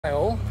Hi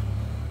all,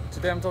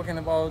 today I'm talking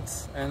about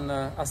an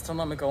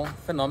astronomical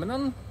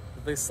phenomenon,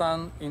 the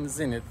sun in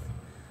zenith.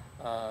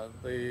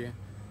 The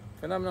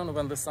phenomenon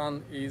when the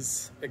sun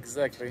is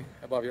exactly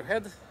above your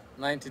head,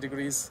 90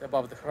 degrees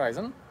above the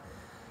horizon.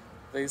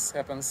 This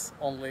happens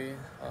only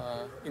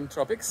in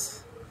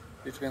tropics,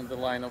 between the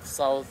line of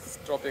south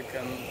tropic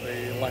and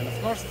the line of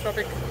north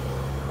tropic,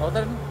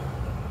 northern,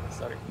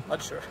 sorry,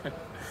 not sure.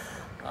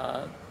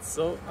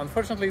 So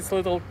unfortunately it's a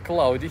little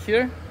cloudy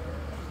here.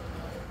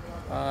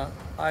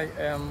 I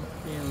am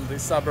in the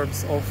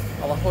suburbs of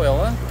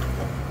Alajuela,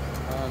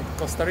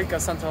 Costa Rica,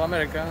 Central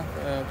America,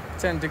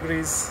 10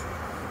 degrees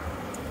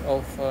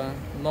of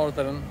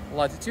northern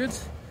latitude,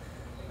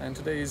 and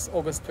today is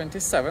August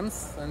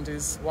 27th and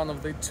is one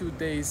of the 2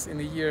 days in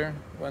a year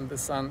when the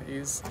sun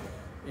is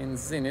in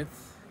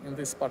zenith in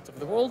this part of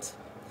the world.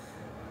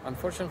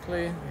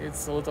 Unfortunately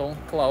it's a little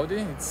cloudy,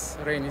 it's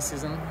rainy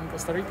season in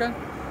Costa Rica.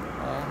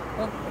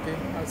 Okay,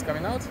 now it's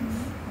coming out.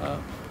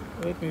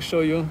 Let me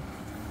show you.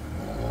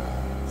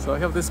 So I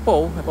have this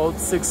pole about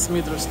 6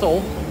 meters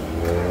tall,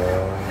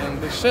 and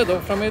the shadow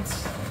from it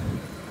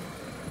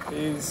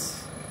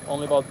is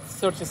only about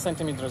 30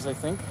 centimeters, I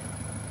think.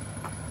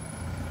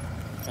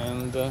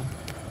 And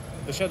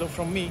the shadow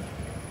from me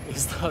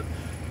is not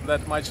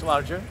that much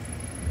larger.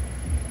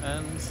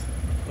 And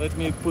let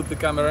me put the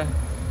camera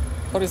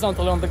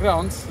horizontally on the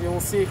ground. You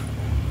will see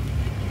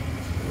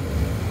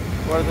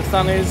where the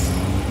sun is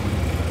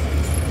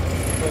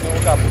when you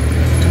look up.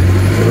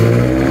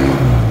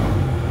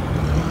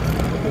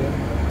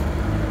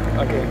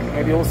 Okay,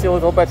 maybe you'll see a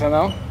little better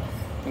now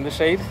in the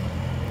shade.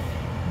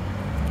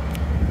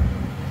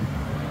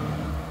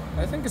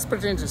 I think it's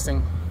pretty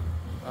interesting.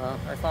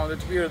 I found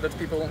it weird that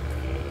people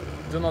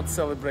do not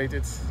celebrate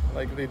it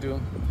like they do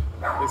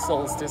the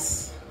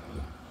solstice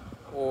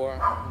or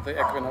the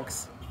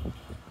equinox.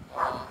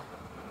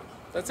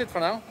 That's it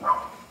for now.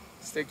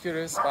 Stay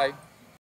curious. Bye.